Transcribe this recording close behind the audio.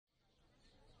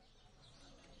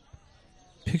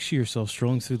Picture yourself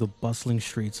strolling through the bustling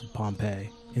streets of Pompeii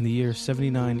in the year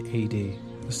 79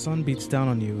 AD. The sun beats down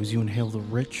on you as you inhale the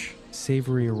rich,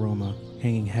 savory aroma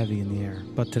hanging heavy in the air.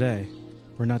 But today,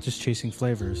 we're not just chasing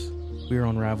flavors, we are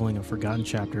unraveling a forgotten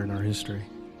chapter in our history.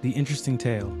 The interesting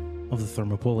tale of the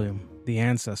Thermopolium, the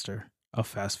ancestor of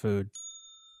fast food.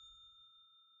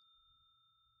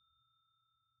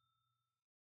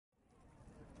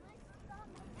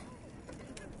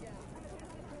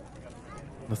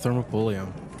 The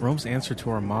Thermopolium, Rome's answer to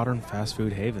our modern fast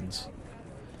food havens.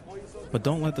 But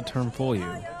don't let the term fool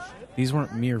you. These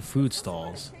weren't mere food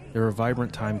stalls. They were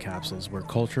vibrant time capsules where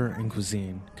culture and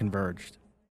cuisine converged.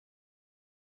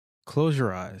 Close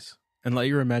your eyes and let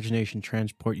your imagination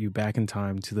transport you back in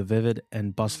time to the vivid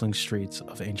and bustling streets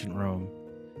of ancient Rome.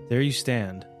 There you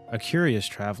stand, a curious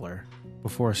traveler,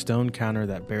 before a stone counter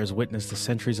that bears witness to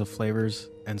centuries of flavors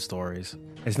and stories.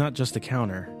 It's not just a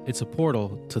counter, it's a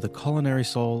portal to the culinary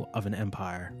soul of an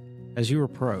empire. As you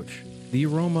approach, the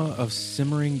aroma of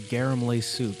simmering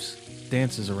garum-laced soups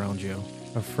dances around you,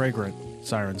 a fragrant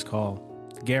siren's call.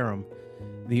 Garum,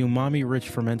 the umami-rich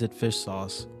fermented fish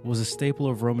sauce, was a staple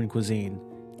of Roman cuisine,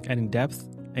 adding depth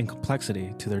and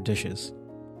complexity to their dishes.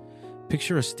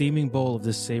 Picture a steaming bowl of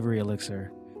this savory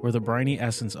elixir, where the briny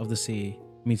essence of the sea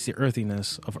meets the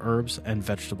earthiness of herbs and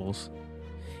vegetables.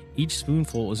 Each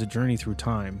spoonful is a journey through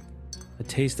time, a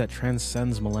taste that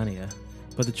transcends millennia,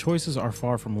 but the choices are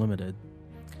far from limited.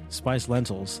 Spiced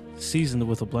lentils, seasoned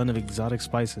with a blend of exotic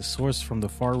spices sourced from the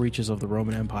far reaches of the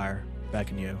Roman Empire,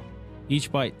 beckon you.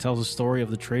 Each bite tells a story of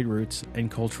the trade routes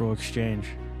and cultural exchange,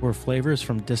 where flavors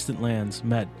from distant lands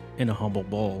met in a humble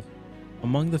bowl.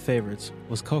 Among the favorites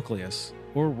was cochleus,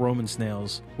 or Roman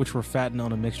snails, which were fattened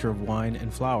on a mixture of wine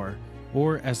and flour,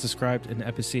 or, as described in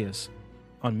Epictetus,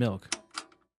 on milk.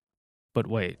 But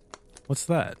wait, what's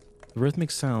that? The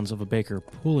rhythmic sounds of a baker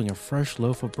pulling a fresh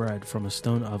loaf of bread from a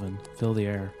stone oven fill the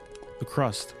air. The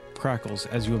crust crackles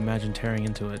as you imagine tearing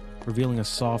into it, revealing a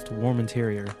soft, warm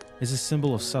interior. Is a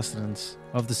symbol of sustenance,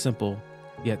 of the simple,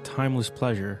 yet timeless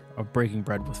pleasure of breaking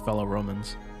bread with fellow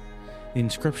Romans. The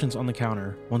inscriptions on the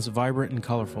counter, once vibrant and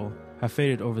colorful, have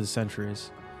faded over the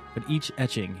centuries, but each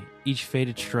etching, each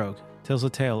faded stroke, tells a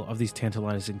tale of these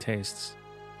tantalizing tastes.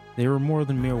 They were more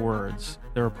than mere words.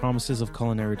 They were promises of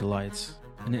culinary delights,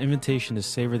 an invitation to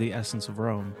savor the essence of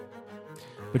Rome.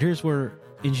 But here's where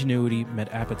ingenuity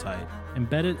met appetite.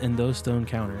 Embedded in those stone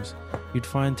counters, you'd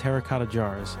find terracotta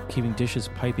jars, keeping dishes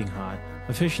piping hot,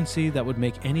 efficiency that would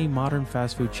make any modern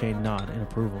fast food chain nod in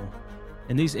approval.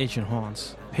 In these ancient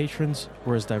haunts, patrons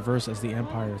were as diverse as the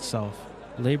empire itself.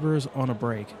 Laborers on a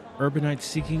break, urbanites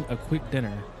seeking a quick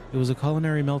dinner. It was a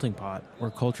culinary melting pot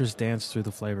where cultures danced through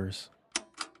the flavors.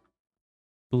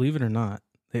 Believe it or not,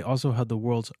 they also had the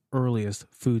world's earliest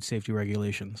food safety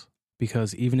regulations,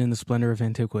 because even in the splendor of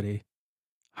antiquity,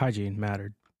 hygiene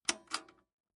mattered.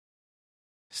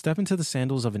 Step into the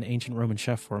sandals of an ancient Roman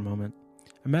chef for a moment.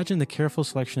 Imagine the careful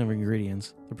selection of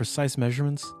ingredients, the precise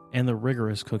measurements, and the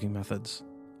rigorous cooking methods.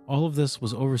 All of this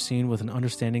was overseen with an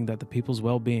understanding that the people's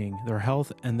well-being, their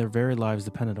health, and their very lives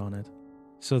depended on it.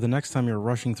 So the next time you're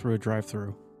rushing through a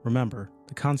drive-thru, remember,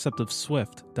 the concept of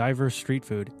swift, diverse street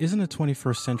food isn't a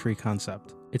 21st century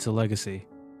concept. It's a legacy,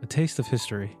 a taste of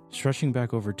history, stretching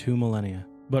back over 2 millennia.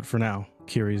 But for now,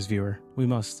 curious viewer, we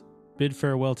must bid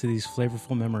farewell to these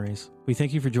flavorful memories. We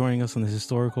thank you for joining us on this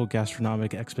historical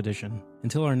gastronomic expedition.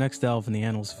 Until our next delve in the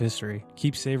annals of history,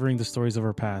 keep savoring the stories of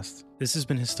our past. This has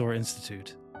been Histora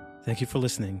Institute. Thank you for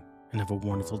listening, and have a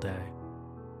wonderful day.